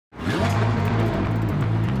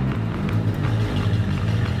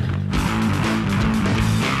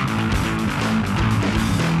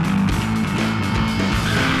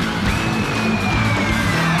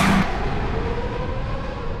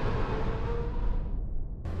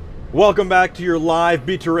Welcome back to your live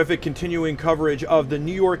BeTerrific continuing coverage of the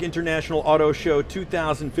New York International Auto Show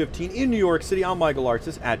 2015 in New York City. I'm Michael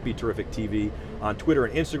Artsis at BeTerrific TV on Twitter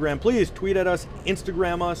and Instagram. Please tweet at us,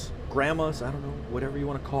 Instagram us, gram us, I don't know, whatever you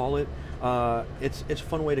want to call it. It's a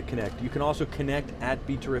fun way to connect. You can also connect at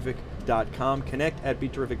BeTerrific.com, connect at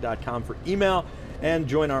BeTerrific.com for email, and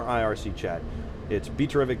join our IRC chat. It's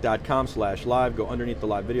BeTerrific.com/live. Go underneath the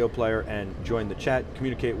live video player and join the chat,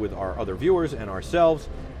 communicate with our other viewers and ourselves.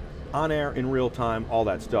 On air, in real time, all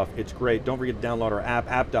that stuff. It's great. Don't forget to download our app,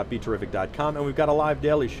 app.beterrific.com, and we've got a live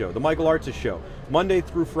daily show, The Michael Artsis Show, Monday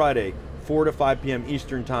through Friday, 4 to 5 p.m.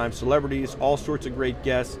 Eastern Time. Celebrities, all sorts of great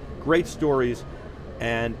guests, great stories,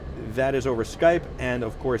 and that is over Skype, and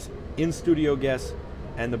of course, in-studio guests.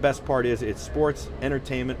 And the best part is it's sports,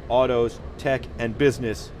 entertainment, autos, tech, and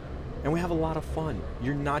business, and we have a lot of fun.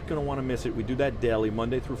 You're not going to want to miss it. We do that daily,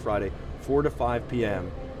 Monday through Friday, 4 to 5 p.m.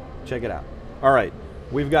 Check it out. All right.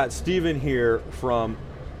 We've got Steven here from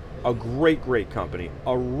a great company,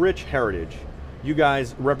 a rich heritage. You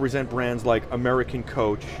guys represent brands like American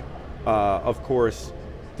Coach. Of course,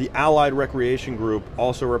 the Allied Recreation Group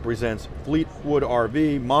also represents Fleetwood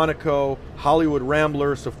RV, Monaco, Hollywood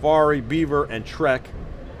Rambler, Safari, Beaver, and Trek.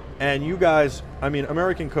 And you guys, I mean,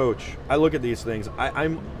 American Coach, I look at these things,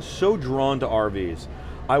 I'm so drawn to RVs.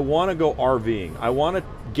 I want to go RVing. I want to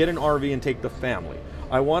get an RV and take the family.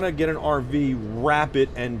 I want to get an RV, wrap it,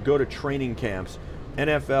 and go to training camps,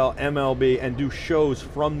 NFL, MLB, and do shows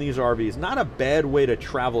from these RVs. Not a bad way to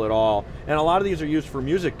travel at all. And a lot of these are used for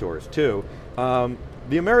music tours, too.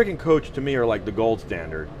 The American Coach, to me, are like the gold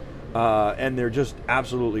standard. And they're just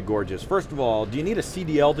absolutely gorgeous. First of all, do you need a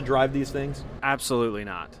CDL to drive these things? Absolutely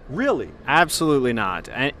not. Really? Absolutely not.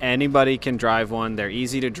 Anybody can drive one. They're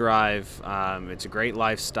easy to drive. It's a great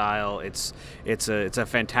lifestyle. It's a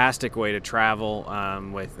fantastic way to travel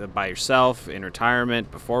by yourself, in retirement,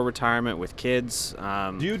 before retirement, with kids.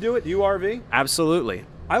 Do you do it? Do you RV? Absolutely.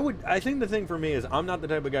 I think the thing for me is I'm not the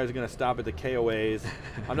type of guy who's going to stop at the KOAs.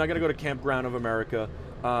 I'm not going to go to Campground of America.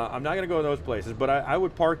 I'm not going to go to those places, but I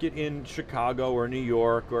would park it in Chicago or New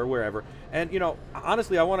York or wherever. And, you know,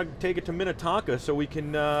 honestly, I want to take it to Minnetonka so we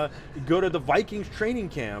can go to the Vikings training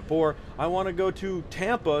camp, or I want to go to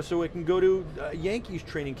Tampa so we can go to Yankees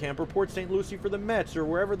training camp, or Port St. Lucie for the Mets, or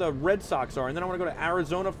wherever the Red Sox are. And then I want to go to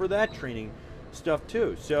Arizona for that training stuff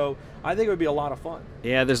too. So I think it would be a lot of fun.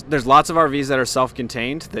 Yeah, there's lots of RVs that are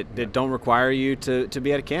self-contained that don't require you to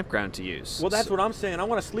be at a campground to use. Well, that's what I'm saying. I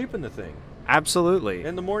want to sleep in the thing. Absolutely.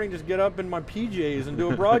 In the morning, just get up in my PJs and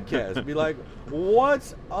do a broadcast. Be like,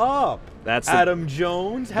 what's up, Adam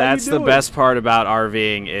Jones? How that's you doing? The best part about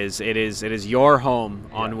RVing is it is your home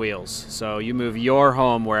on wheels. So you move your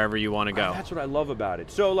home wherever you want to go. That's what I love about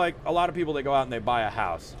it. So like a lot of people, they go out and they buy a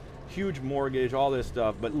house. Huge mortgage, all this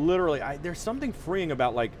stuff, but literally there's something freeing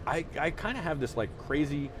about, like, I kind of have this like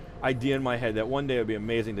crazy idea in my head that one day it would be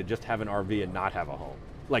amazing to just have an RV and not have a home.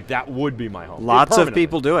 Like, that would be my home. Lots of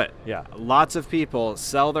people do it. Yeah. Lots of people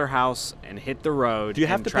sell their house and hit the road. Do you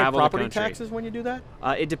have and to pay travel property the country. taxes when you do that?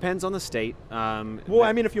 It depends on the state. Well,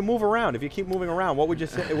 I mean, if you move around, if you keep moving around, what would you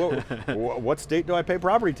say? What state do I pay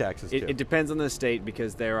property taxes to? It depends on the state,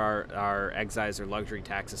 because there are excise or luxury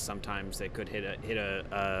taxes. Sometimes they could hit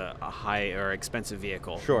a high or expensive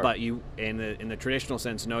vehicle. Sure. But you, in the traditional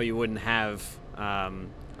sense, no, you wouldn't have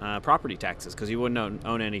property taxes, because you wouldn't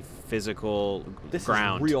own any physical ground. This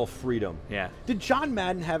is real freedom. Yeah. Did John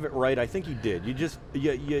Madden have it right? I think he did. You just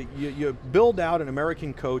you build out an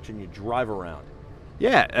American Coach and you drive around.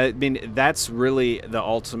 Yeah, I mean, that's really the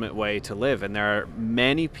ultimate way to live, and there are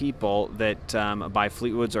many people that buy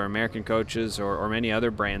Fleetwoods or American Coaches or many other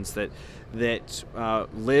brands that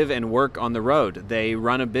live and work on the road. They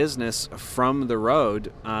run a business from the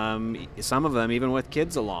road, some of them even with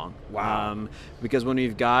kids along. Wow. Because when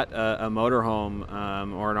you've got a motorhome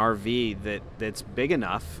or an RV that's big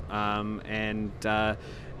enough, and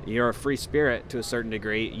you're a free spirit to a certain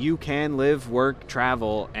degree, you can live, work,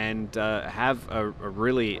 travel, and have a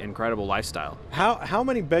really incredible lifestyle. How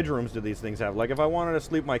many bedrooms do these things have? Like, if I wanted to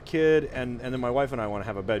sleep my kid and then my wife and I want to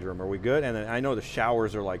have a bedroom, are we good? And then I know the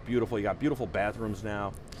showers are like beautiful. You got beautiful bathrooms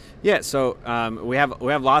now. Yeah, so we have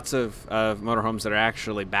lots of motorhomes that are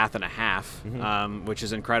actually bath and a half, which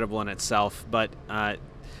is incredible in itself. But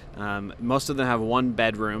Most of them have one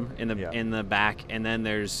bedroom in the Yeah. in the back, and then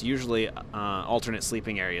there's usually alternate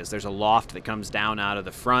sleeping areas. There's a loft that comes down out of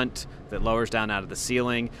the front that lowers down out of the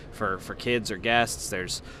ceiling for kids or guests.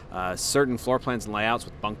 There's certain floor plans and layouts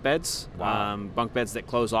with bunk beds. Wow. Bunk beds that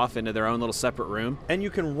close off into their own little separate room. And you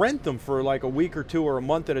can rent them for like a week or two or a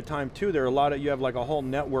month at a time too. There are a lot of, you have like a whole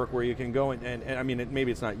network where you can go and I mean,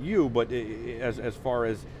 maybe it's not you, but as far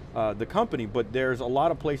as the company, but there's a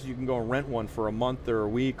lot of places you can go and rent one for a month or a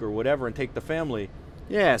week or whatever and take the family.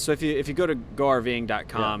 Yeah, so if you go to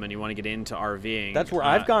GoRVing.com Yeah. and you want to get into RVing, That's where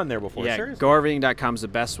I've gone there before. Yeah, Seriously. GoRVing.com is the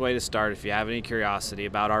best way to start if you have any curiosity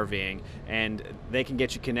about RVing, and they can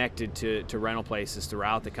get you connected to rental places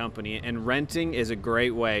throughout the company. And renting is a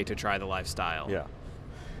great way to try the lifestyle. Yeah.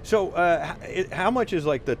 So how much is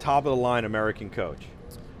like the top of the line American coach?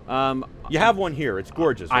 You have one here. It's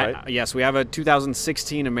gorgeous, right? Yes, we have a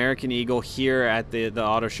 2016 American Eagle here at the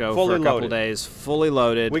auto show Fully for a couple loaded. days, fully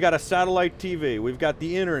loaded. We got a satellite TV. We've got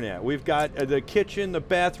the internet. We've got the kitchen, the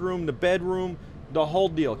bathroom, the bedroom, the whole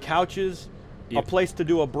deal. Couches, a place to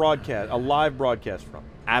do a broadcast, a live broadcast from.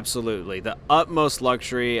 Absolutely. The utmost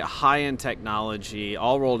luxury, high-end technology,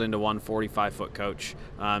 all rolled into one 45-foot coach.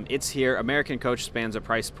 It's here. American Coach spans a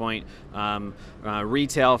price point,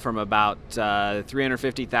 retail from about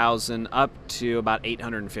 $350,000 up to about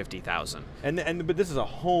 $850,000. But this is a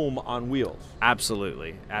home on wheels.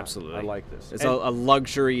 Absolutely. Absolutely. I like this. It's a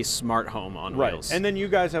luxury smart home on wheels. And then you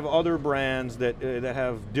guys have other brands that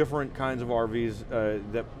have different kinds of RVs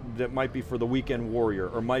that might be for the weekend warrior,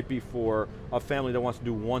 or might be for a family that wants to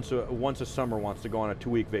do once a summer, wants to go on a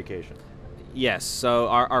 2-week vacation. Yes, so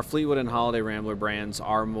our Fleetwood and Holiday Rambler brands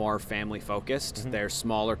are more family focused. Mm-hmm. They're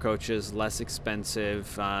smaller coaches, less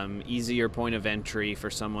expensive, easier point of entry for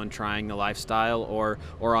someone trying the lifestyle or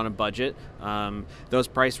on a budget. Those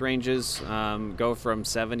price ranges go from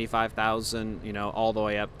 $75,000, all the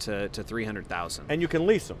way up to $300,000. And you can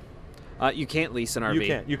lease them. You can't lease an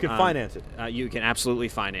RV. You can finance it. You can absolutely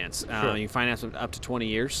finance. Sure. You can finance it up to 20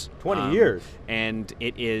 years. 20 years? And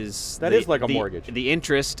it is... That is like a mortgage. The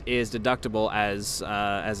interest is deductible as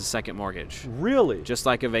a second mortgage. Really? Just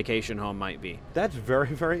like a vacation home might be. That's very,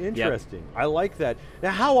 very interesting. Yep. I like that.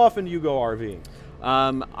 Now, how often do you go RVing?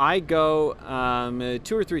 I go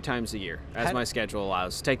 2 or 3 times a year, as my schedule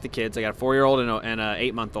allows. Take the kids. I got a 4-year-old and an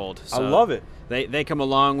 8-month-old. So I love it. They come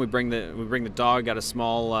along. We bring the dog. Got a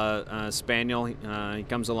small spaniel. He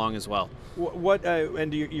comes along as well.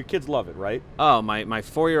 And your kids love it, right? Oh, my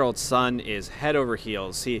 4-year-old son is head over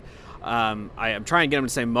heels. I'm trying to get him to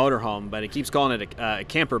say motorhome, but he keeps calling it a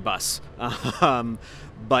camper bus.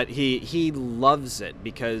 But he loves it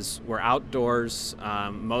because we're outdoors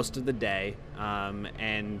most of the day,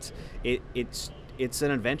 and it's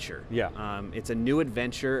an adventure. Yeah. It's a new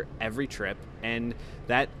adventure every trip, and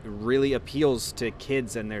that really appeals to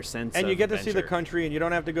kids and their sense of And you get to see the adventure. country, and you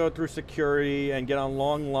don't have to go through security and get on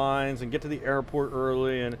long lines and get to the airport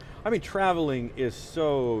early. And I mean, traveling is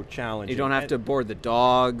so challenging. You don't have to board the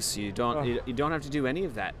dogs. You don't have to do any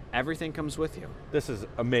of that. Everything comes with you. This is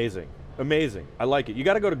amazing. Amazing. I like it. You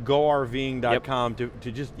got to go to GoRVing.com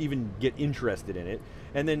to just even get interested in it.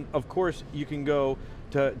 And then, of course, you can go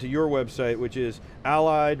to your website, which is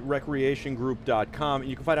AlliedRecreationGroup.com, and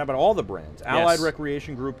you can find out about all the brands. Yes.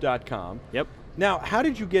 AlliedRecreationGroup.com. Yep. Now, how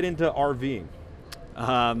did you get into RVing?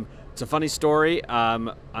 It's a funny story.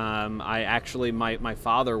 I actually, my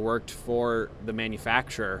father worked for the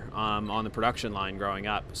manufacturer on the production line growing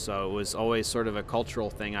up, so it was always sort of a cultural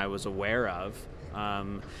thing I was aware of.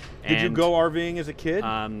 Did you go RVing as a kid?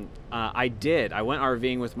 I did. I went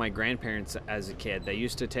RVing with my grandparents as a kid. They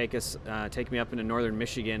used to take me up into northern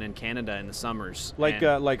Michigan and Canada in the summers. Like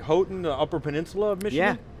Houghton, the Upper Peninsula of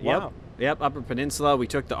Michigan? Yeah. Wow. Yep. Upper Peninsula. We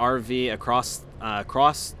took the RV across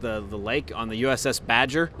the lake on the USS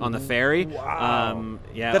Badger on the ferry. Wow.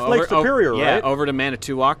 That's Lake Superior, right? Yeah, over to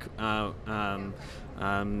Manitowoc. Got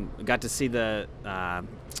to see the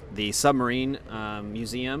submarine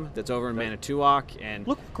museum that's over in Manitowoc, and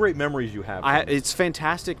look what great memories you have. It's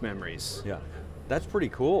fantastic memories. Yeah, that's pretty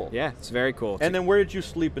cool. Yeah, it's very cool. And then where did you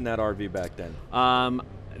sleep in that RV back then?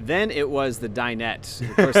 Then it was the dinette.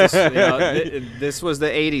 Of course, this was the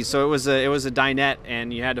 '80s, so it was a dinette,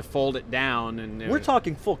 and you had to fold it down. And we're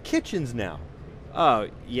talking full kitchens now. Oh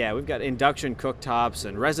yeah, we've got induction cooktops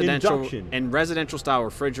and residential style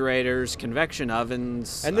refrigerators, convection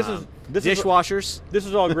ovens, and this dishwashers. This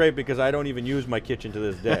is all great because I don't even use my kitchen to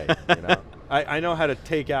this day. I know how to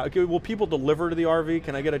take out. Okay, will people deliver to the RV?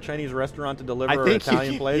 Can I get a Chinese restaurant to deliver, or an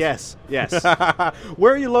Italian place? Yes.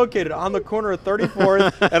 Where are you located? On the corner of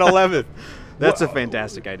 34th and 11th. That's a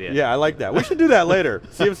fantastic idea. Yeah, I like that. We should do that later.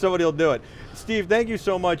 See if somebody will do it. Steve, thank you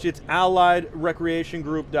so much. It's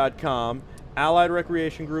AlliedRecreationGroup.com.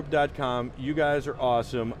 AlliedRecreationGroup.com. You guys are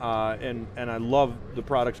awesome, and I love the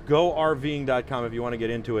products. GoRVing.com if you want to get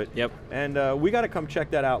into it. Yep. And we got to come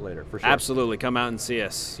check that out later for sure. Absolutely, come out and see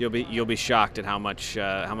us. You'll be shocked at how much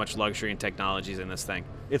luxury and technology is in this thing.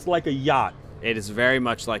 It's like a yacht. It is very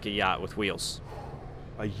much like a yacht with wheels.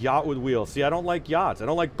 A yacht with wheels. See, I don't like yachts. I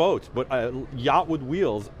don't like boats, but a yacht with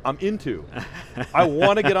wheels, I'm into. I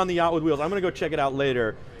want to get on the yacht with wheels. I'm going to go check it out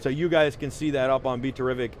later so you guys can see that up on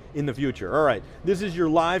BeTerrific in the future. All right, this is your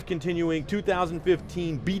live continuing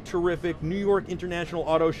 2015 BeTerrific New York International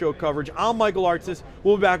Auto Show coverage. I'm Michael Artsis.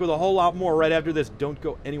 We'll be back with a whole lot more right after this. Don't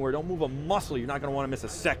go anywhere. Don't move a muscle. You're not going to want to miss a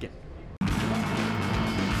second.